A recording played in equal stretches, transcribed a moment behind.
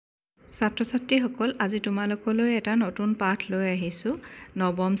ছাত্ৰ-ছাত্ৰীসকল আজি তোমালোকলৈ এটা নতুন পাঠ লৈ আহিছোঁ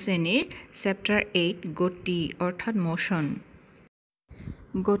নৱম শ্ৰেণীৰ চেপ্টাৰ 8 গতি অৰ্থাৎ মোশন।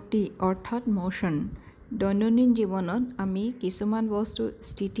 গতি অৰ্থাৎ মোশন। দৈনন্দিন জীৱনত আমি কিছুমান বস্তু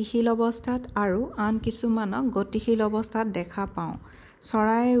স্থিতিশীল অৱস্থাত আৰু আন কিছুমানক গতিশীল অৱস্থাত দেখা পাওঁ।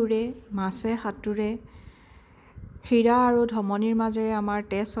 চৰাই উৰে, মাছে সাঁতোৰে, শিৰা আৰু ধমনীৰ মাজেৰে আমাৰ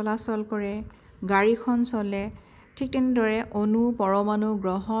তেজ চলাচল কৰে, গাড়ীখন চলে। ঠিক তেনেদৰে অণু, পৰমাণু,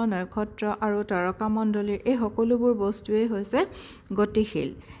 গ্ৰহ, নক্ষত্ৰ আৰু তাৰকামণ্ডলীৰ এই সকলোবোৰ বস্তুৱেই হৈছে গতিশীল।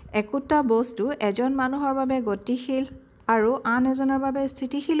 একোটা বস্তু এজন মানুহৰ বাবে গতিশীল আৰু আন এজনৰ বাবে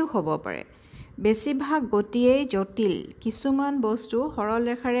স্থিতিশীলো হ'ব পাৰে। বেছিভাগ গতিয়েই জটিল। কিছুমান বস্তু সৰল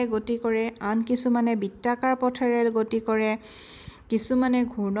ৰেখাৰে গতি কৰে, আন কিছুমানে বৃত্তাকাৰ পথেৰে গতি কৰে, কিছুমানে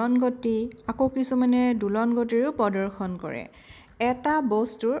ঘূৰ্ণন গতি, আকৌ কিছুমানে দোলন গতিৰো প্ৰদৰ্শন কৰে। এটা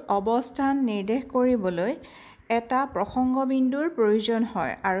বস্তুৰ অৱস্থান নিৰ্দেশ কৰিবলৈ এটা প্ৰসংগ বিন্দুৰ প্ৰয়োজন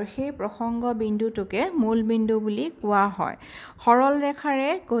হয় আৰু সেই প্ৰসংগ বিন্দুটোকে মূল বিন্দু বুলি কোৱা হয়। সৰল ৰেখাৰে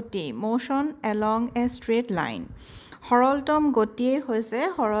গতি, মোশন এলং এ ষ্ট্ৰেইট লাইন। সৰলতম গতিয়েই হৈছে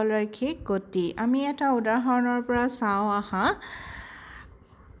সৰলৰৈখিক গতি। আমি এটা উদাহৰণৰ পৰা চাওঁ আহা।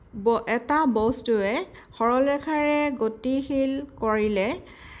 এটা বস্তুৱে সৰল ৰেখাৰে গতিশীল কৰিলে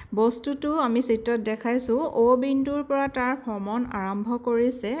বস্তুটো আমি চিত্ৰত দেখাইছোঁ অ বিন্দুৰ পৰা তাৰ ভ্ৰমণ আৰম্ভ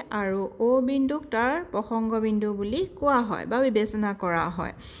কৰিছে আৰু অ বিন্দুক তাৰ প্ৰসংগ বিন্দু বুলি কোৱা হয় বা বিবেচনা কৰা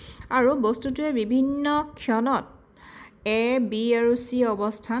হয়। আৰু বস্তুটোৱে বিভিন্ন ক্ষণত এ, বি আৰু চি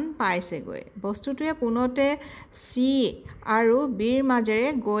অৱস্থান পাইছেগৈ। বস্তুটোৱে পোনতে চি আৰু বিৰ মাজেৰে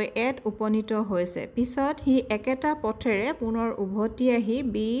গৈ এত উপনীত হৈছে। পিছত সি একেটা পথেৰে পুনৰ উভতি আহি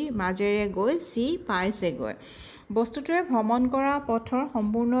বিৰ মাজেৰে গৈ চি পাইছেগৈ। বস্তুটোৱে ভ্ৰমণ কৰা পথৰ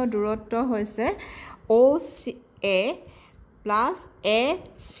সম্পূৰ্ণ দূৰত্ব হৈছে অ' এ প্লাছ এ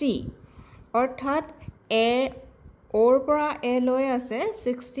চি, অৰ্থাৎ অ'ৰ পৰা এ লৈ আছে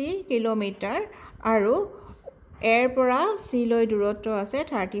 60 কিলোমিটাৰ আৰু এৰ পৰা চি লৈ দূৰত্ব আছে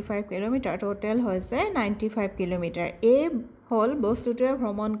 35 কিলোমিটাৰ। টোটেল হৈছে 95 কিলোমিটাৰ। এই হ'ল বস্তুটোৱে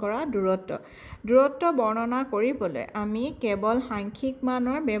ভ্ৰমণ কৰা দূৰত্ব। দূৰত্ব বৰ্ণনা কৰিবলৈ আমি কেৱল সাংখ্যিক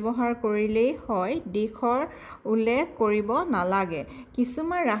মানৰ ব্যৱহাৰ কৰিলেই হয়, দিশৰ উল্লেখ কৰিব নালাগে।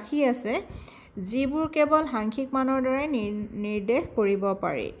 কিছুমান ৰাশি আছে যিবোৰ কেৱল সাংখ্যিক মানৰ দ্বাৰাই নিৰ্দেশ কৰিব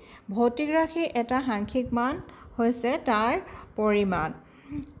পাৰি। ভৌতিক ৰাশি এটা সাংখ্যিক মান হৈছে তাৰ পৰিমাণ।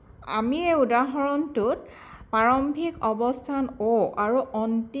 আমি এই উদাহৰণটোত প্ৰাৰম্ভিক অৱস্থান অ' আৰু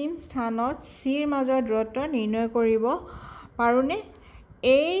অন্তিম স্থানত চিৰ মাজৰ দূৰত্ব নিৰ্ণয় কৰিব পাৰোঁনে?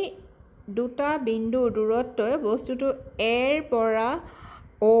 এই দুটা বিন্দুৰ দূৰত্বই বস্তুটো এৰ পৰা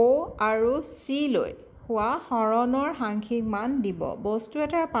অ' আৰু চি লৈ হোৱা হৰণৰ সাংখ্যিক মান দিব। বস্তু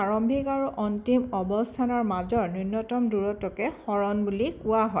এটাৰ প্ৰাৰম্ভিক আৰু অন্তিম অৱস্থানৰ মাজৰ ন্যূনতম দূৰত্বকে হৰণ বুলি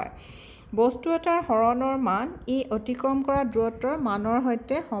কোৱা হয়। বস্তু এটাৰ হৰণৰ মান ই অতিক্ৰম কৰা দূৰত্বৰ মানৰ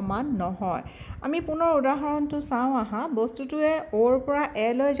সৈতে সমান নহয়। আমি পুনৰ উদাহৰণটো চাওঁ আহা। বস্তুটোৱে অ'ৰ পৰা এ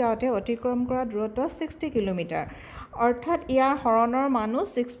লৈ যাওঁতে অতিক্ৰম কৰা দূৰত্ব 60 কিলোমিটাৰ, অৰ্থাৎ ইয়াৰ হৰণৰ মানো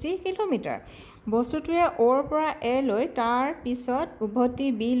 60 কিলোমিটাৰ। বস্তুটোৱে অ'ৰ পৰা এ লৈ তাৰ পিছত উভতি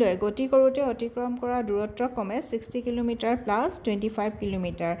বি লৈ গতি কৰোঁতে অতিক্ৰম কৰা দূৰত্ব ক্ৰমে 60 কিলোমিটাৰ প্লাছ 25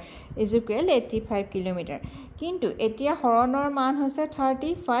 কিলোমিটাৰ = 85 কিলোমিটাৰ। কিন্তু এতিয়া হৰণৰ মান হৈছে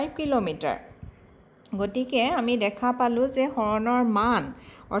 35 কিলোমিটাৰ। গতিকে আমি দেখা পালোঁ যে হৰণৰ মান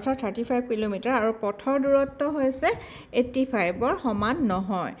অৰ্থাৎ 35 কিলোমিটাৰ আৰু পথৰ দূৰত্ব হৈছে 85ৰ সমান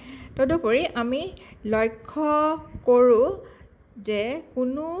নহয়। তদুপৰি আমি লক্ষ্য কৰোঁ যে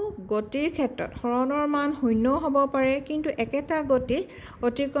কোনো গতিৰ ক্ষেত্ৰত হৰণৰ মান শূন্যও হ'ব পাৰে, কিন্তু একেটা গতিত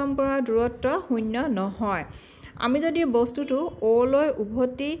অতিক্ৰম কৰা দূৰত্ব শূন্য নহয়। আমি যদি বস্তুটো অ'লৈ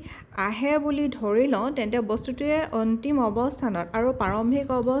উভতি আহে বুলি ধৰি লওঁ, তেন্তে বস্তুটোৱে অন্তিম অৱস্থানত আৰু প্ৰাৰম্ভিক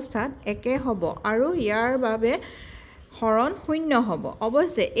অৱস্থাত একে হ'ব আৰু ইয়াৰ বাবে হৰণ শূন্য হ'ব।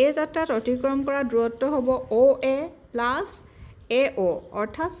 অৱশ্যে এই যাত্ৰাত অতিক্ৰম কৰা দূৰত্ব হ'ব অ' এ প্লাছ এ অ',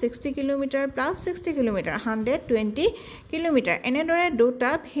 অৰ্থাৎ 60 কিলোমিটাৰ প্লাছ 60 কিলোমিটাৰ 120 কিলোমিটাৰ। এনেদৰে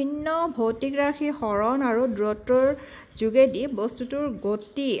দুটা ভিন্ন ভৌতিক ৰাশিৰ হৰণ আৰু দূৰত্বৰ যোগেদি বস্তুটোৰ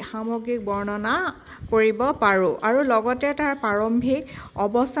গতি সামগ্ৰিক বৰ্ণনা কৰিব পাৰোঁ আৰু লগতে তাৰ প্ৰাৰম্ভিক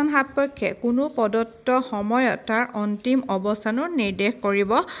অৱস্থান সাপেক্ষে কোনো প্ৰদত্ত সময়ত তাৰ অন্তিম অৱস্থানো নিৰ্দেশ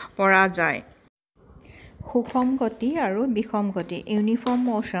কৰিব পৰা যায়। সুষম গতি আৰু বিষম গতি, uniform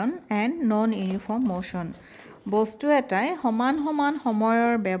motion and non uniform motion. বস্তু এটাই সমান সমান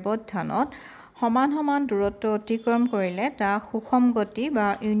সময়ৰ ব্যৱধানত সমান সমান দূৰত্ব অতিক্ৰম কৰিলে তাক সুষম গতি বা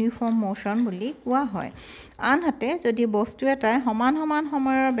ইউনিফৰ্ম মোশন বুলি কোৱা হয়। আনহাতে যদি বস্তু এটাই সমান সমান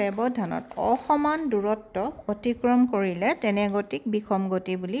সময়ৰ ব্যৱধানত অসমান দূৰত্ব অতিক্ৰম কৰিলে তেনে গতিক বিষম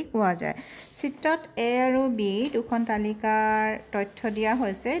গতি বুলি কোৱা যায়। চিত্ৰত এ আৰু বি দুখন তালিকাৰ তথ্য দিয়া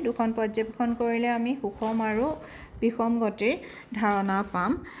হৈছে। দুখন পৰ্যবেক্ষণ কৰিলে আমি সুষম আৰু বিষম গতিৰ ধাৰণা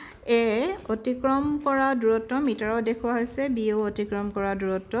পাম। এ অতিক্ৰম কৰা দূৰত্ব মিটাৰত দেখুওৱা হৈছে, বিও অতিক্ৰম কৰা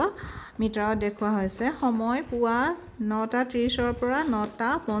দূৰত্ব মিটাৰত দেখুওৱা হৈছে। সময় পুৱা 9:30 পৰা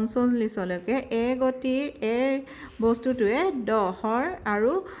 9:45লৈকে বস্তুটোৱে 10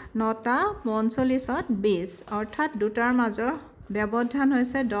 আৰু 9:45 20 অৰ্থাৎ দুটাৰ মাজৰ ব্যৱধান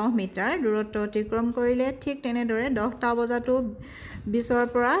হৈছে 10 মিটাৰ দূৰত্ব অতিক্ৰম কৰিলে। ঠিক তেনেদৰে 10টা বজাতো 20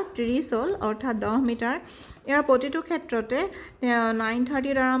 পৰা 30 হ'ল অৰ্থাৎ 10 মিটাৰ। ইয়াৰ প্ৰতিটো ক্ষেত্ৰতে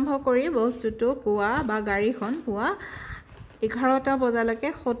 9:30 আৰম্ভ কৰি বস্তুটো পুৱা বা গাড়ীখন পুৱা 11টা বজালৈকে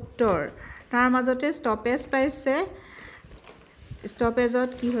 70, তাৰ মাজতে ষ্টপেজ পাইছে। ষ্টপেজত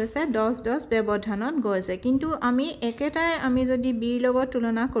কি হৈছে 10-10 ব্যৱধানত গৈছে। কিন্তু একেটাই আমি যদি বিৰ লগত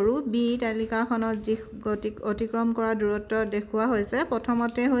তুলনা কৰোঁ, বি তালিকাখনত যি অতিক্ৰম কৰা দূৰত্ব দেখুওৱা হৈছে,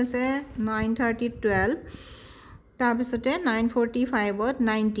 প্ৰথমতে হৈছে 9:30-12, তাৰপিছতে 9:45-ত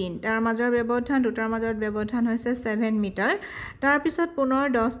 19, তাৰ মাজৰ ব্যৱধান দুটাৰ মাজত ব্যৱধান হৈছে 7 মিটাৰ। তাৰপিছত পুনৰ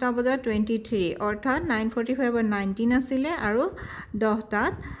 10টা বজাত 23 অৰ্থাৎ 9:45-ত 19 আছিলে আৰু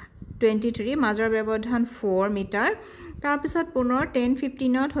 10টাত 23 মাজৰ ব্যৱধান 4 মিটাৰ। তাৰপিছত পুনৰ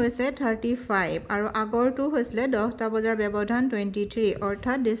 10:15-ত হৈছে 35 আৰু আগৰটো হৈছিলে 10টা বজাৰ ব্যৱধান 23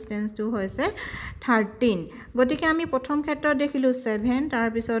 অৰ্থাৎ ডিষ্টেঞ্চটো হৈছে 13। গতিকে আমি প্ৰথম ক্ষেত্ৰত দেখিলোঁ 7,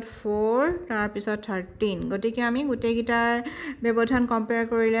 তাৰপিছত 4, তাৰপিছত 13। গতিকে আমি গোটেইকেইটাৰ ব্যৱধান কম্পেয়াৰ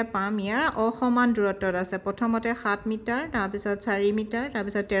কৰিলে পাম ইয়াৰ অসমান দূৰত্বত আছে। প্ৰথমতে 7 মিটাৰ, তাৰপিছত 4 মিটাৰ,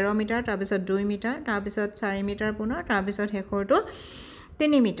 তাৰপিছত 13 মিটাৰ, তাৰপিছত 2 মিটাৰ, তাৰপিছত 4 মিটাৰ পুনৰ, তাৰপিছত শেষৰটো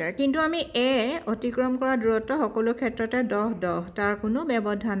 3 মিটাৰ। কিন্তু আমি অতিক্ৰম কৰা দূৰত্ব সকলো ক্ষেত্ৰতে 10-10, তাৰ কোনো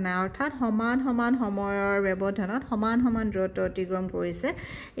ব্যৱধান নাই, অৰ্থাৎ সমান সময়ৰ ব্যৱধানত সমান দূৰত্ব অতিক্ৰম কৰিছে।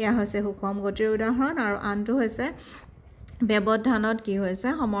 এয়া হৈছে সুষম গতিৰ উদাহৰণ। আৰু আনটো হৈছে ব্যৱধানত কি হৈছে,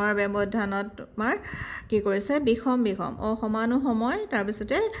 সময়ৰ ব্যৱধানত আমাৰ কি কৰিছে বিষম অসমানো সময়,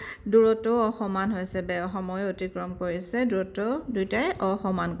 তাৰপিছতে দূৰত্বও অসমান হৈছে, সময় অতিক্ৰম কৰিছে, দূৰত্ব দুয়োটাই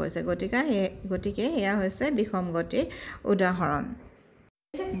অসমান কৰিছে। গতিকে এয়া হৈছে বিষম গতিৰ উদাহৰণ।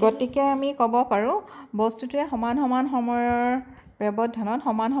 গতিকে আমি ক'ব পাৰোঁ বস্তুটোৱে সমান সময়ৰ ব্যৱধানত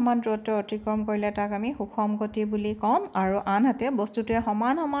সমান দূৰত্ব অতিক্ৰম কৰিলে তাক আমি সুষম গতি বুলি ক'ম। আৰু আনহাতে বস্তুটোৱে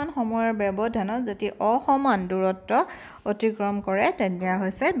সমান সময়ৰ ব্যৱধানত যদি অসমান দূৰত্ব অতিক্ৰম কৰে তেন্তে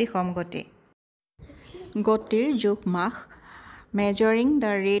হৈছে বিষম গতি। গতিৰ জোখ-মাখ, measuring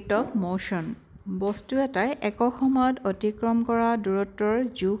the rate of motion. বস্তু এটাই একক সময়ত অতিক্ৰম কৰা দূৰত্বৰ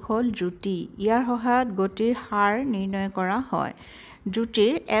জোখ হ'ল দ্ৰুতি। ইয়াৰ সহায়ত গতিৰ হাৰ নিৰ্ণয় কৰা হয়।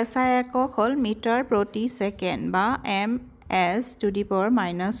 দ্ৰুতিৰ SI একক হ'ল মিটাৰ প্ৰতি ছেকেণ্ড বা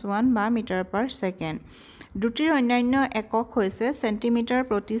ms⁻⁻1 বা মিটাৰ পাৰ ছেকেণ্ড। দ্ৰুতিৰ অন্যান্য একক হৈছে চেণ্টিমিটাৰ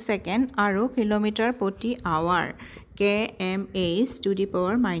প্ৰতি ছেকেণ্ড আৰু কিলোমিটাৰ প্ৰতি আৱাৰ kmh⁻⁻1।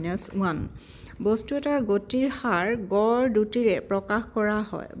 বস্তু এটাৰ গতিৰ হাৰ গড় দ্ৰুতিৰে প্ৰকাশ কৰা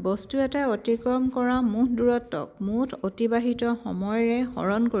হয়। বস্তু এটাই অতিক্ৰম কৰা মুঠ দূৰত্বক মুঠ অতিবাহিত সময়ৰে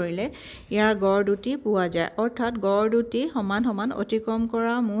হৰণ কৰিলে ইয়াৰ গড় দ্ৰুতি পোৱা যায়। অৰ্থাৎ গড় দ্ৰুতি সমান অতিক্ৰম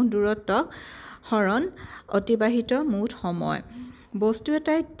কৰা মুঠ দূৰত্বক হৰণ অতিবাহিত মুঠ সময়। বস্তু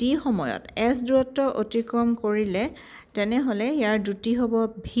এটাই t সময়ত s দূৰত্ব অতিক্ৰম কৰিলে তেনেহ'লে ইয়াৰ দ্ৰুতি হ'ব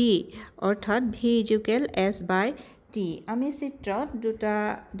v, অৰ্থাৎ v = s/t। আমি চিত্ৰত দুটা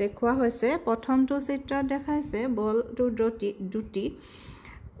দেখুওৱা হৈছে। প্ৰথমটো চিত্ৰত দেখাইছে বলটোৰ দ্ৰুতি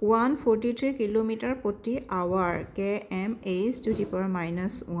 143 কিলোমিটাৰ প্ৰতি আৱাৰ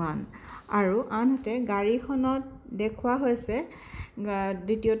kmh⁻⁻1 আৰু আনহাতে গাড়ীখনত দেখুওৱা হৈছে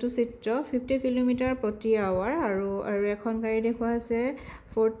দ্বিতীয়টো চিত্ৰ 50 কিলোমিটাৰ প্ৰতি আৱাৰ আৰু এখন গাড়ী দেখুওৱা হৈছে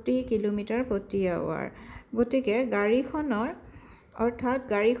 40 কিলোমিটাৰ প্ৰতি আৱাৰ। গতিকে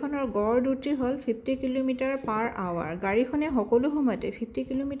গাড়ীখনৰ গড় দ্ৰুতি হ'ল 50 কিলোমিটাৰ পাৰ আৱাৰ। গাড়ীখনে সকলো সময়তে 50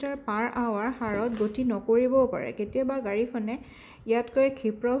 কিলোমিটাৰ পাৰ আৱাৰ হাৰত গতি নকৰিবও পাৰে। কেতিয়াবা গাড়ীখনে ইয়াতকৈ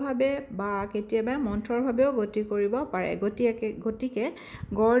ক্ষীপ্ৰভাৱে বা কেতিয়াবা মন্থৰভাৱেও গতি কৰিব পাৰে। গতিকে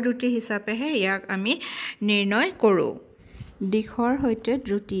গড় দ্ৰুতি হিচাপেহে ইয়াক আমি নিৰ্ণয় কৰোঁ। দিশৰ সৈতে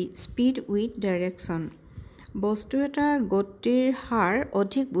দ্ৰুতি, স্পীড উইথ ডাইৰেকশ্যন। বস্তু এটাৰ গতিৰ হাৰ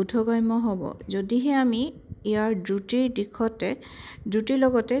অধিক বোধগম্য হ'ব যদিহে আমি ইয়াৰ দ্ৰুতিৰ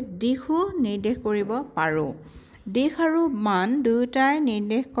লগতে দিশো নিৰ্দেশ কৰিব পাৰোঁ। দিশ আৰু মান দুয়োটাই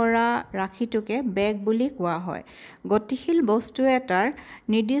নিৰ্দেশ কৰা ৰাশিটোকে বেগ বুলি কোৱা হয়। গতিশীল বস্তু এটাৰ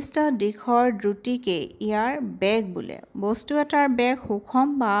নিৰ্দিষ্ট দিশৰ দ্ৰুতিকেই ইয়াৰ বেগ বোলে। বস্তু এটাৰ বেগ সুষম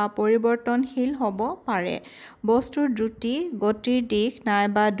বা পৰিৱৰ্তনশীল হ'ব পাৰে। বস্তুৰ দ্ৰুতি, গতিৰ দিশ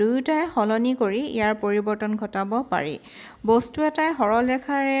নাইবা দুয়োটাই সলনি কৰি ইয়াৰ পৰিৱৰ্তন ঘটাব পাৰি। বস্তু এটাই সৰল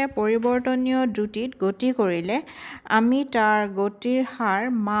ৰেখাৰে পৰিৱৰ্তনীয় দ্ৰুতিত গতি কৰিলে আমি তাৰ গতিৰ হাৰ,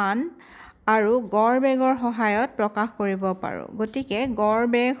 মান আৰু গড় বেগৰ সহায়ত প্ৰকাশ কৰিব পাৰোঁ। গতিকে গড়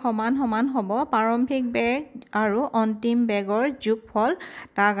বেগ সমান সমান হ'ব প্ৰাৰম্ভিক বেগ আৰু অন্তিম বেগৰ যোগফল,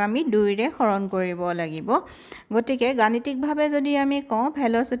 তাক আমি 2ৰে হৰণ কৰিব লাগিব। গতিকে গাণিতিকভাৱে যদি আমি কওঁ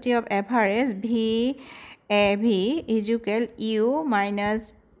velocity of average VAV equal U minus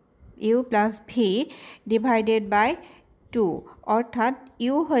U plus V divided বাই 2, অৰ্থাৎ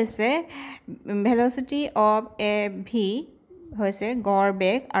U হৈছে ভেল'চিটি অফ AV হৈছে গড়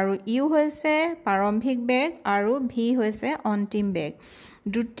বেগ আৰু U হৈছে প্ৰাৰম্ভিক বেগ আৰু V হৈছে অন্তিম বেগ।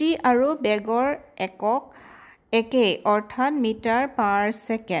 দ্ৰুতি আৰু বেগৰ একক একেই, অৰ্থাৎ মিটাৰ পাৰ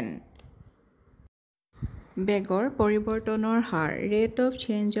ছেকেণ্ড। বেগৰ পৰিৱৰ্তনৰ হাৰ rate of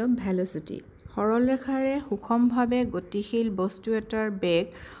change of velocity. সৰল ৰেখাৰে সুষমভাৱে গতিশীল বস্তু এটাৰ বেগ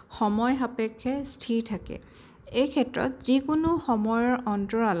সময় সাপেক্ষে স্থিৰ থাকে। এই ক্ষেত্ৰত যিকোনো সময়ৰ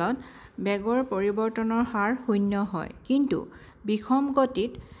অন্তৰালত বেগৰ পৰিৱৰ্তনৰ হাৰ 0 হয়, কিন্তু বিষম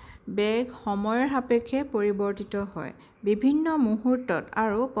গতিত বেগ সময়ৰ সাপেক্ষে পৰিৱৰ্তিত হয়। বিভিন্ন মুহূৰ্তত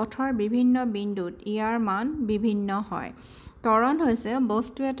আৰু পথৰ বিভিন্ন বিন্দুত ইয়াৰ মান বিভিন্ন হয়। ত্বৰণ হৈছে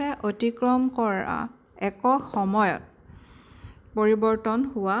বস্তু এটাই অতিক্ৰম কৰা একক সময়ত পৰিৱৰ্তন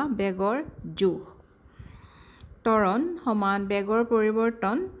হোৱা বেগৰ জোখ। ত্বৰণ সমান বেগৰ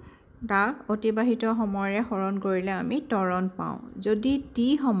পৰিৱৰ্তন, তাক অতিবাহিত সময়ৰে হৰণ কৰিলে আমি ত্বৰণ পাওঁ। যদি t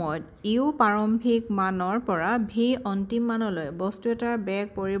সময়ত U প্ৰাৰম্ভিক মানৰ পৰা V অন্তিম মানলৈ বস্তু এটাৰ বেগ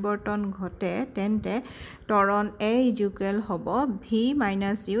পৰিৱৰ্তন ঘটে, তেন্তে ত্বৰণ A ইজুকেল হ'ব V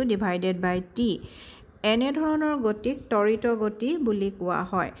মাইনাছ U ডিভাইডেড বাই t। এনেধৰণৰ গতিক ত্বৰিত গতি বুলি কোৱা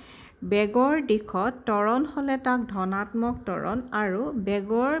হয়। বেগৰ দিশত ত্বৰণ হ'লে তাক ধনাত্মক ত্বৰণ আৰু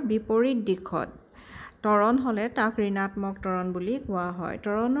বেগৰ বিপৰীত দিশত ত্বৰণ হ'লে তাক ঋণাত্মক ত্বৰণ বুলি কোৱা হয়।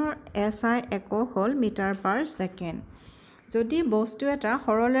 ত্বৰণৰ SI একক হ'ল মিটাৰ পাৰ ছেকেণ্ড। যদি বস্তু এটা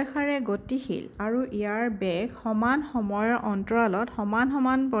সৰল ৰেখাৰে গতিশীল আৰু ইয়াৰ বেগ সমান সময়ৰ অন্তৰালত সমান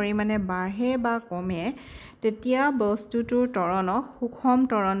সমান পৰিমাণে বাঢ়ে বা কমে, তেতিয়া বস্তুটোৰ ত্বৰণক সুষম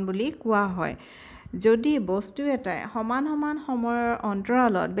ত্বৰণ বুলি কোৱা হয়। যদি বস্তু এটাই সমান সমান সময়ৰ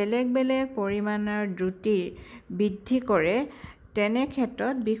অন্তৰালত বেলেগ বেলেগ পৰিমাণৰ দ্ৰুতি বৃদ্ধি কৰে, তেনে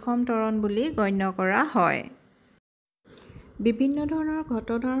ক্ষেত্ৰত বিষম ত্বৰণ বুলি গণ্য কৰা হয়। বিভিন্ন ধৰণৰ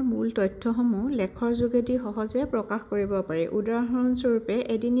ঘটনাৰ মূল তথ্যসমূহ লেখৰ যোগেদি সহজে প্ৰকাশ কৰিব পাৰি। উদাহৰণস্বৰূপে,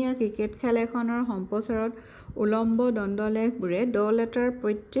 এদিনীয়া ক্ৰিকেট খেল এখনৰ সম্প্ৰচাৰত উলম্ব দণ্ডলেখবোৰে দল এটাৰ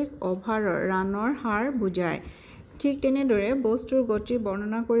প্ৰত্যেক অভাৰৰ ৰানৰ হাৰ বুজায়। ঠিক তেনেদৰে বস্তুৰ গতি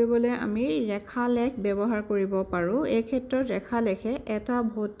বৰ্ণনা কৰিবলৈ আমি ৰেখালেখ ব্যৱহাৰ কৰিব পাৰোঁ। এই ক্ষেত্ৰত ৰেখালেখে এটা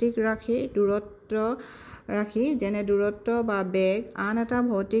ভৌতিক ৰাশিৰ দূৰত্ব ৰাশি যেনে দূৰত্ব বা বেগ আন এটা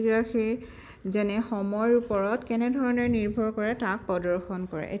ভৌতিক ৰাশিৰ যেনে সময়ৰ ওপৰত কেনেধৰণে নিৰ্ভৰ কৰে তাক প্ৰদৰ্শন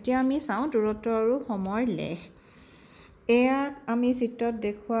কৰে। এতিয়া আমি চাওঁ দূৰত্ব আৰু সময়ৰ লেখ। এয়াক আমি চিত্ৰত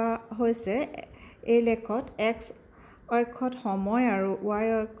দেখুওৱা হৈছে। এই লেখত x অক্ষত সময় আৰু y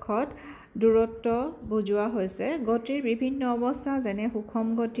অক্ষত দূৰত্ব বুজোৱা হৈছে। গতিৰ বিভিন্ন অৱস্থা যেনে সুষম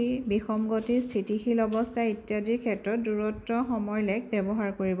গতি, বিষম গতি, স্থিতিশীল অৱস্থা ইত্যাদিৰ ক্ষেত্ৰত দূৰত্ব সময়ৰ লেখ ব্যৱহাৰ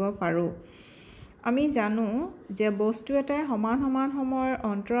কৰিব পাৰোঁ। আমি জানো যে বস্তু এটাই সমান সমান সময়ৰ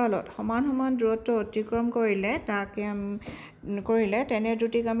অন্তৰালত সমান সমান দূৰত্ব অতিক্ৰম কৰিলে তেনে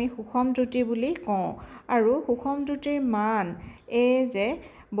দ্ৰুতিক আমি সুষম দ্ৰুতি বুলি কওঁ। আৰু সুষম দ্ৰুতিৰ মান এই যে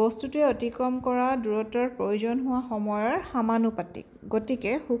বস্তুটোৱে অতিক্ৰম কৰা দূৰত্বৰ প্ৰয়োজন হোৱা সময়ৰ সমানুপাতিক।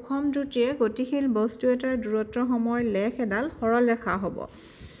 গতিকে সুষম দ্ৰুতিয়ে গতিশীল বস্তু এটাৰ দূৰত্ব সময়ৰ লেখ এডাল সৰল ৰেখা হ'ব।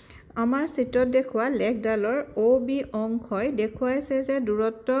 আমাৰ চিত্ৰত দেখুওৱা লেখডালৰ OB অংশই দেখুৱাইছে যে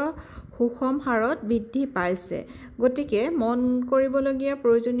দূৰত্ব সুষম হাৰত বৃদ্ধি পাইছে। গতিকে মন কৰিবলগীয়া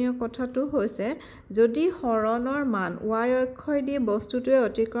প্ৰয়োজনীয় কথাটো হৈছে, যদি হৰণৰ মান y অক্ষৰেদি বস্তুটোৱে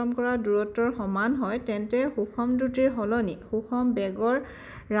অতিক্ৰম কৰা দূৰত্বৰ সমান হয়, তেন্তে সুষম দ্ৰুতিৰ সলনি সুষম বেগৰ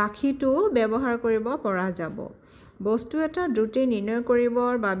ৰাশিটোও ব্যৱহাৰ কৰিব পৰা যাব। বস্তু এটা দ্ৰুতি নিৰ্ণয়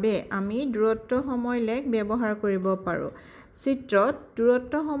কৰিবৰ বাবে আমি দূৰত্ব সময় লেখ ব্যৱহাৰ কৰিব পাৰোঁ। চিত্ৰত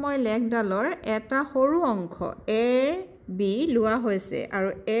দূৰত্ব সময় লেখডালৰ এটা সৰু অংশ AB লোৱা হৈছে আৰু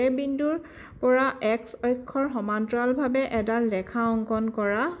A বিন্দুৰ পৰা x অক্ষৰ সমান্তৰালভাৱে এডাল ৰেখা অংকন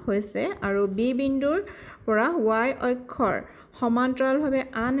কৰা হৈছে আৰু B বিন্দুৰ পৰা y অক্ষৰ সমান্তৰালভাৱে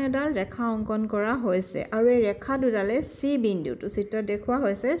আন এডাল ৰেখা অংকন কৰা হৈছে আৰু এই ৰেখা দুডালে C বিন্দুটো চিত্ৰত দেখুওৱা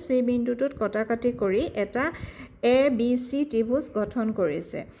হৈছে C বিন্দুটোত কটাকটি কৰি এটা ABC ত্ৰিভুজ গঠন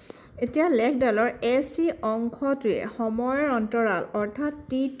কৰিছে। এতিয়া লেখডালৰ AC অংশটোৱে সময়ৰ অন্তৰাল অৰ্থাৎ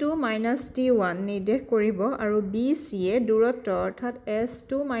T2 - T1 নিৰ্দেশ কৰিব আৰু BCয়ে দূৰত্ব অৰ্থাৎ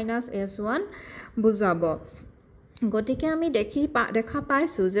S2 - S1 বুজাব। গতিকে আমি দেখা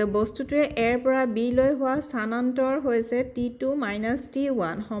পাইছোঁ যে বস্তুটোৱে A ৰ পৰা B লৈ হোৱা স্থানান্তৰ হৈছে T2 -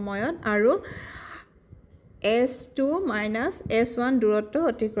 T1 সময়ত আৰু S2 - S1 দূৰত্ব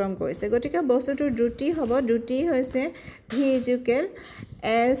অতিক্ৰম কৰিছে। গতিকে বস্তুটোৰ দ্ৰুতি হ'ব, দ্ৰুতি হৈছে V equal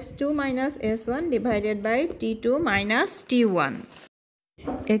S2 minus S1 divided by T2 minus T1.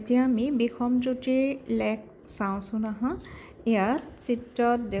 এতিয়া আমি বিষম ত্ৰুটিৰ লেখ চাওঁচোন আহা। ইয়াত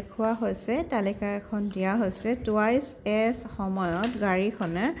চিত্ৰত দেখুওৱা হৈছে, তালিকা এখন দিয়া হৈছে, টুৱাইচ এছ সময়ত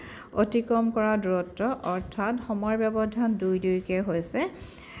গাড়ীখনে অতিক্ৰম কৰা দূৰত্ব, অৰ্থাৎ সময় ব্যৱধান 2কে হৈছে।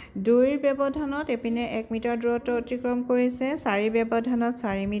 2ৰ ব্যৱধানত এপিনে 1 মিটাৰ দূৰত্ব অতিক্ৰম কৰিছে, 4 ব্যৱধানত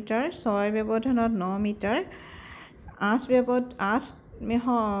 4 মিটাৰ, 6 ব্যৱধানত 9 মিটাৰ, 8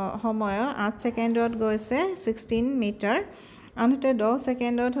 সময়ত 8 ছেকেণ্ডত গৈছে 16 মিটাৰ, আনহাতে 10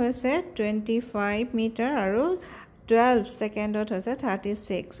 ছেকেণ্ডত হৈছে 25 মিটাৰ আৰু 12 ছেকেণ্ডত হৈছে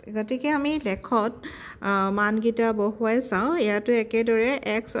 36। গতিকে আমি লেখত মানকেইটা বহুৱাই চাওঁ। ইয়াতো একেদৰে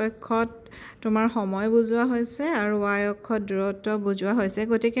এক্স অক্ষত তোমাৰ সময় বুজোৱা হৈছে আৰু ৱাই অক্ষত দূৰত্ব বুজোৱা হৈছে।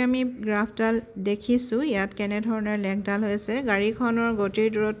 গতিকে আমি গ্ৰাফডাল দেখিছোঁ ইয়াত কেনেধৰণৰ লেখডাল হৈছে, গাড়ীখনৰ গতিৰ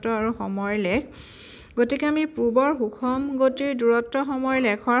দূৰত্ব আৰু সময়ৰ লেখ। গতিকে আমি পূৰ্বৰ সুষম গতিৰ দূৰত্ব সময়ৰ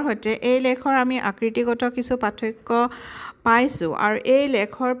লেখৰ সৈতে এই লেখৰ আমি আকৃতিগত কিছু পাৰ্থক্য পাইছোঁ আৰু এই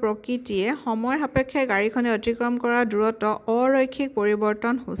লেখৰ প্ৰকৃতিয়ে সময় সাপেক্ষে গাড়ীখনে অতিক্ৰম কৰা দূৰত্ব অৰৈখিক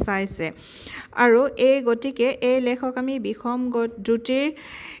পৰিৱৰ্তন সূচাইছে আৰু গতিকে এই লেখক আমি বিষম দ্ৰুতিৰ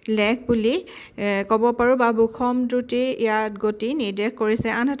লেখ বুলি ক'ব পাৰোঁ বা বিষম দ্ৰুতি ইয়াত গতি নিৰ্দেশ কৰিছে।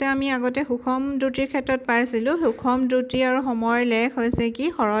 আনহাতে আমি আগতে সুষম দ্ৰুতিৰ ক্ষেত্ৰত পাইছিলোঁ, সুষম দ্ৰুতি আৰু সময়ৰ লেখ হৈছে কি,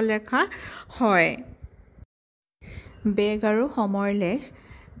 সৰলৰেখা হয়। বেগ আৰু সময়ৰ লেখ,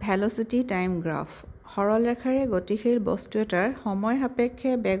 ভেল'চিটি টাইম গ্ৰাফ। সৰলৰেখাৰে গতিশীল বস্তু এটাৰ সময়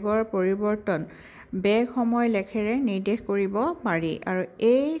সাপেক্ষে বেগৰ পৰিৱৰ্তন বেগ সময় লেখেৰে নিৰ্দেশ কৰিব পাৰি আৰু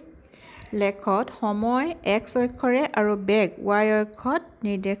এই লেখত সময় এক্স অক্ষৰে আৰু বেগ ৱাই অক্ষত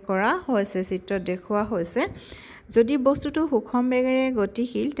নিৰ্দেশ কৰা হৈছে, চিত্ৰত দেখুওৱা হৈছে। যদি বস্তুটো সুষম বেগেৰে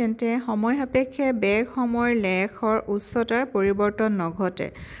গতিশীল তেন্তে সময় সাপেক্ষে বেগ সময়ৰ লেখৰ উচ্চতাৰ পৰিৱৰ্তন নঘটে,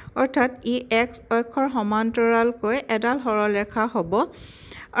 অৰ্থাৎ ই এক্স অক্ষৰ সমান্তৰালকৈ এডাল সৰলৰেখা হ'ব।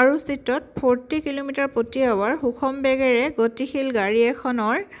 আৰু চিত্ৰত 40 কিলোমিটাৰ প্ৰতি আৱাৰ সুষম বেগেৰে গতিশীল গাড়ী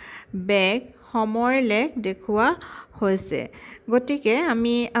এখনৰ বেগ সময়ৰ লেখ দেখুওৱা হৈছে। গতিকে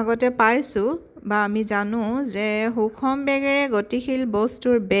আমি আগতে পাইছোঁ বা আমি জানো যে সুষম বেগেৰে গতিশীল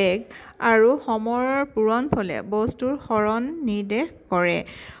বস্তুৰ বেগ আৰু সময়ৰ পূৰণফলে বস্তুৰ সৰণ নিৰ্দেশ কৰে।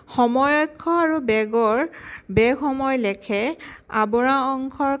 সময় অক্ষ আৰু বেগৰ বেগ সময় লেখে আৱৰা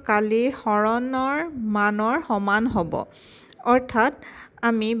অংশৰ কালিৰ সৰণৰ মানৰ সমান হ'ব, অৰ্থাৎ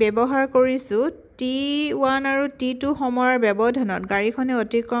আমি ব্যৱহাৰ কৰিছোঁ T1 আৰু T2 সময়ৰ ব্যৱধানত গাড়ীখনে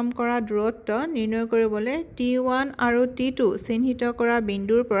অতিক্ৰম কৰা দূৰত্ব নিৰ্ণয় কৰিবলৈ T1 আৰু T2 চিহ্নিত কৰা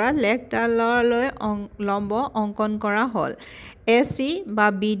বিন্দুৰ পৰা লেখডাললৈ লম্ব অংকন কৰা হ'ল। AC বা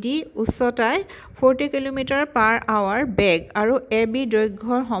BD উচ্চতাই 40 কিলোমিটাৰ পাৰ আৱাৰ বেগ আৰু AB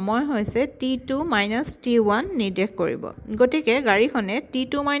দৈৰ্ঘ্যৰ সময় হৈছে T2 minus T1 নিৰ্দেশ কৰিব। গতিকে গাড়ীখনে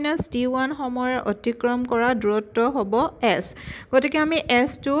T2 minus T1 সময়ৰ অতিক্ৰম কৰা দূৰত্ব হ'ব S। গতিকে আমি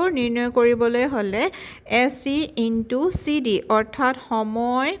S2 নিৰ্ণয় কৰিবলৈ হ'লে AC into CD, অৰ্থাৎ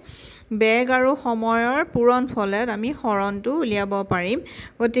সময় বেগ আৰু সময়ৰ পূৰণফলত আমি হৰণটো উলিয়াব পাৰিম।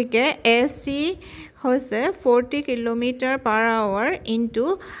 গতিকে AC হৈছে 40 kilometre per hour into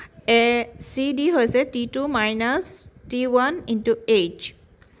CD হৈছে T2 minus T1 into H।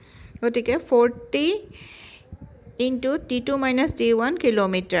 গতিকে 40 into T2 minus T1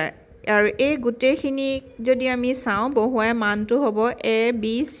 kilometre আৰু এই গোটেইখিনি যদি আমি চাওঁ বহুৱাই মানটো হ'ব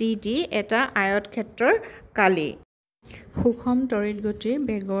ABCD, এটা আয়তক্ষেত্ৰৰ কালি। সুষম তড়িৎ গতিৰ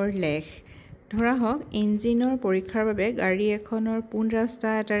বেগৰ লেখ। ধৰা হওক ইঞ্জিনৰ পৰীক্ষাৰ বাবে গাড়ী এখনৰ পোন ৰাস্তা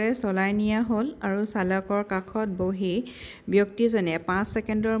এটাৰে চলাই নিয়া হ'ল আৰু চালকৰ কাষত বহি ব্যক্তিজনে 5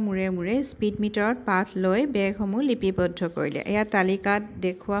 ছেকেণ্ডৰ মূৰে মূৰে স্পীড মিটাৰত পাঠ লৈ বেগসমূহ লিপিবদ্ধ কৰিলে। ইয়াত তালিকাত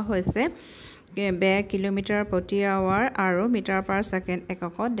দেখুওৱা হৈছে বেগ কিলোমিটাৰ প্ৰতি আৱাৰ আৰু মিটাৰ পাৰ ছেকেণ্ড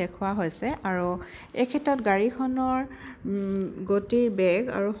এককত দেখুওৱা হৈছে আৰু এই ক্ষেত্ৰত গাড়ীখনৰ গতিৰ বেগ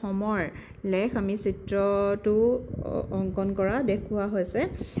আৰু সময়ৰ লেখ আমি চিত্ৰটো অংকন কৰা দেখুওৱা হৈছে।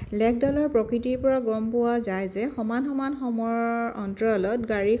 লেখডালৰ প্ৰকৃতিৰ পৰা গম পোৱা যায় যে সমান সমান সময়ৰ অন্তৰালত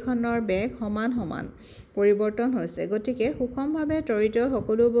গাড়ীখনৰ বেগ সমান সমান পৰিৱৰ্তন হৈছে। গতিকে সুষমভাৱে ত্বৰিত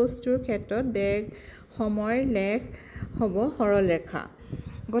সকলো বস্তুৰ ক্ষেত্ৰত বেগ সময়ৰ লেখ হ'ব সৰলৰেখা।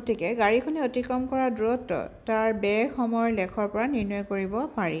 গতিকে গাড়ীখনে অতিক্ৰম কৰা দূৰত্ব তাৰ বেগ সময়ৰ লেখৰ পৰা নিৰ্ণয় কৰিব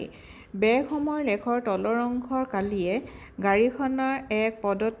পাৰি। বেগ সময়ৰ লেখৰ তলৰ অংশৰ কালিয়ে গাড়ীখনৰ এক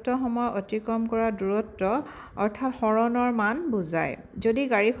প্ৰদত্ত সময় অতিক্ৰম কৰা দূৰত্ব অৰ্থাৎ হৰণৰ মান বুজায়। যদি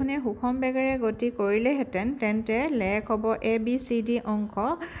গাড়ীখনে সুষম বেগেৰে গতি কৰিলেহেঁতেন তেন্তে লেখ হ'ব ABCD অংশ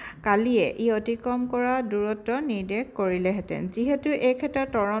কালিয়ে ই অতিক্ৰম কৰা দূৰত্ব নিৰ্দেশ কৰিলেহেঁতেন। যিহেতু এই ক্ষেত্ৰত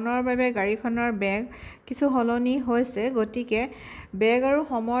ত্বৰণৰ বাবে গাড়ীখনৰ বেগ কিছু সলনি হৈছে, গতিকে বেগ আৰু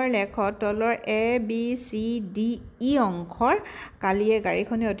সময়ৰ লেখত তলৰ A, B, C, D, E অংশৰ কালিয়ে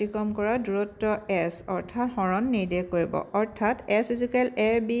গাড়ীখনে অতিক্ৰম কৰা দূৰত্ব S অৰ্থাৎ হৰণ নিৰ্দেশ কৰিব। অৰ্থাৎ S = A,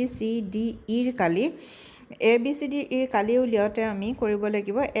 B, C, D, E ৰ কালি। A, B, C, D, E ৰ কালি উলিয়াওঁতে আমি কৰিব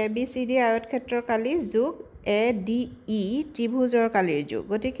লাগিব A, B, C, D আয়তক্ষেত্ৰৰ কালি যোগ A, D, E ত্ৰিভুজৰ কালিৰ যোগ।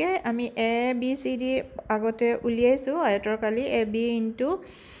 গতিকে আমি A, B, C, D আগতে উলিয়াইছোঁ আয়তৰ কালি A, B ×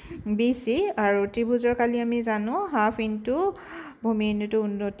 B, C আৰু ত্ৰিভুজৰ কালি আমি জানো ½ × ভূমি ইউনিট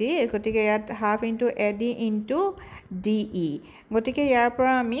উন্নতি। গতিকে ইয়াত ½ × AD × DE। গতিকে ইয়াৰ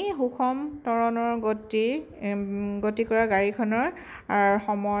পৰা আমি সুষম ত্বৰণৰ গতি কৰা গাড়ীখনৰ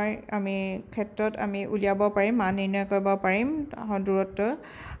সময় আমি ক্ষেত্ৰত আমি উলিয়াব পাৰিম, মান নিৰ্ণয় কৰিব পাৰিম দূৰত্ব।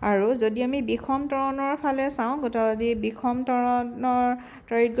 আৰু যদি আমি বিষম ত্বৰণৰ ফালে চাওঁ, যদি বিষম ত্বৰণৰ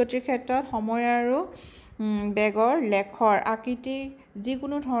তড়িৎ গতিৰ ক্ষেত্ৰত সময় আৰু বেগৰ লেখৰ আকৃতি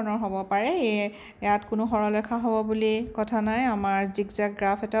যিকোনো ধৰণৰ হ'ব পাৰে। ইয়াত কোনো সৰলৰেখা হ'ব বুলি কথা নাই, আমাৰ জিগজেগ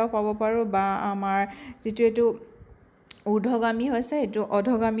গ্ৰাফ এটাও পাব পাৰোঁ বা আমাৰ যিটো এইটো ঊৰ্ধ্বগামী হৈছে এইটো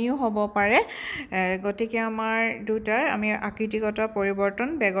অধগামীও হ'ব পাৰে। গতিকে আমাৰ দুটাৰ আমি আকৃতিগত পৰিৱৰ্তন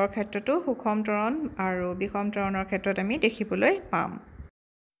বেগৰ ক্ষেত্ৰতো সুষম ত্বৰণ আৰু বিষম ত্বৰণৰ ক্ষেত্ৰত আমি দেখিবলৈ পাম।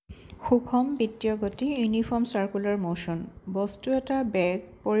 সুষম বৃত্তীয় গতি ইউনিফৰ্ম চাৰ্কুলাৰ মোশ্যন। বস্তু এটাৰ বেগ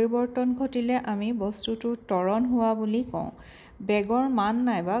পৰিৱৰ্তন ঘটিলে আমি বস্তুটোৰ ত্বৰণ হোৱা বুলি কওঁ। বেগৰ মান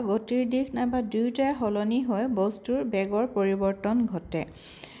নাইবা গতিৰ দিশ নাইবা দুয়োটাই সলনি হৈ বস্তুৰ বেগৰ পৰিৱৰ্তন ঘটে।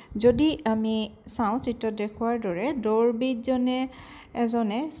 যদি আমি চাওঁ চিত্ৰত দেখুওৱাৰ দৰে দৌৰবিদজনে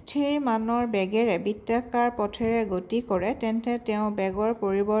এজনে স্থিৰ মানৰ বেগেৰে বৃত্তাকাৰ পথেৰে গতি কৰে, তেন্তে তেওঁ বেগৰ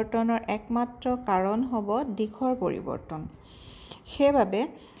পৰিৱৰ্তনৰ একমাত্ৰ কাৰণ হ'ব দিশৰ পৰিৱৰ্তন। সেইবাবে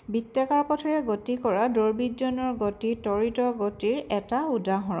বৃত্তাকাৰ পথেৰে গতি কৰা দৌৰবিদজনৰ গতি ত্বৰিত গতিৰ এটা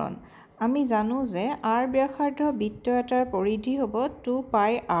উদাহৰণ। আমি জানো যে r ব্যাসাৰ্ধ বৃত্ত এটাৰ পৰিধি হ'ব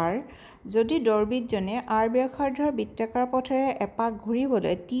 2πr। যদি দৌৰবিদজনে r ব্যাসাৰ্ধৰ বৃত্তাকাৰ পথেৰে এপাক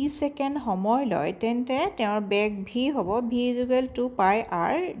ঘূৰিবলৈ t ছেকেণ্ড সময় লয়, তেন্তে তেওঁৰ বেগ v হ'ব v =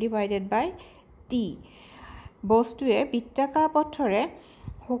 2πr/t। বস্তুৱে বৃত্তাকাৰ পথেৰে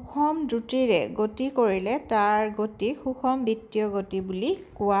সুষম দ্ৰুতিৰে গতি কৰিলে তাৰ গতিক সুষম বৃত্তীয় গতি বুলি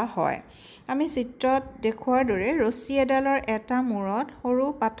কোৱা হয়। আমি চিত্ৰত দেখুওৱাৰ দৰে ৰছী এডালৰ এটা মূৰত সৰু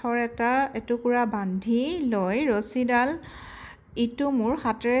পাথৰ এটা এটুকুৰা বান্ধি লৈ ৰছীডাল ইটো মূৰ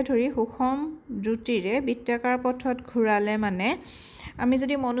হাতেৰে ধৰি সুষম দ্ৰুতিৰে বৃত্তাকাৰ পথত ঘূৰালে মানে আমি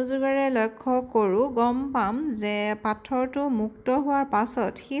যদি মনোযোগেৰে লক্ষ্য কৰোঁ গম পাম যে পাথৰটো মুক্ত হোৱাৰ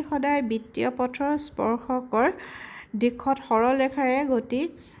পাছত সি সদায় বৃত্তীয় পথৰ স্পৰ্শকৰ দিশত সৰল ৰেখাৰে গতি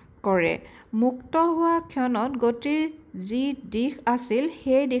কৰে। মুক্ত হোৱা ক্ষণত গতিৰ যি দিশ আছিল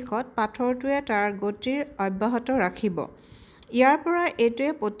সেই দিশত পাথৰটোৱে তাৰ গতিৰ অব্যাহত ৰাখিব। ইয়াৰ পৰা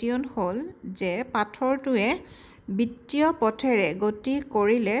এইটোৱে পতিয়ন হ'ল যে পাথৰটোৱে বৃত্তীয় পথেৰে গতি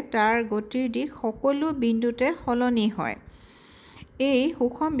কৰিলে তাৰ গতিৰ দিশ সকলো বিন্দুতে সলনি হয়। এই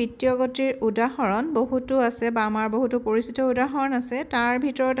সুষম বৃত্তীয় গতিৰ উদাহৰণ বহুতো আছে বা আমাৰ বহুতো পৰিচিত উদাহৰণ আছে। তাৰ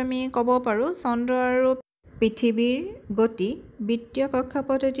ভিতৰত আমি ক'ব পাৰোঁ চন্দ্ৰ আৰু পৃথিৱীৰ গতি, বৃত্তীয়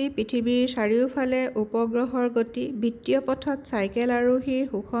কক্ষপথ এটি পৃথিৱীৰ চাৰিওফালে উপগ্ৰহৰ গতি, বৃত্তীয় পথত চাইকেল আৰোহীৰ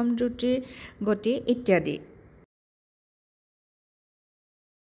সুষম দ্ৰুতিৰ গতি ইত্যাদি।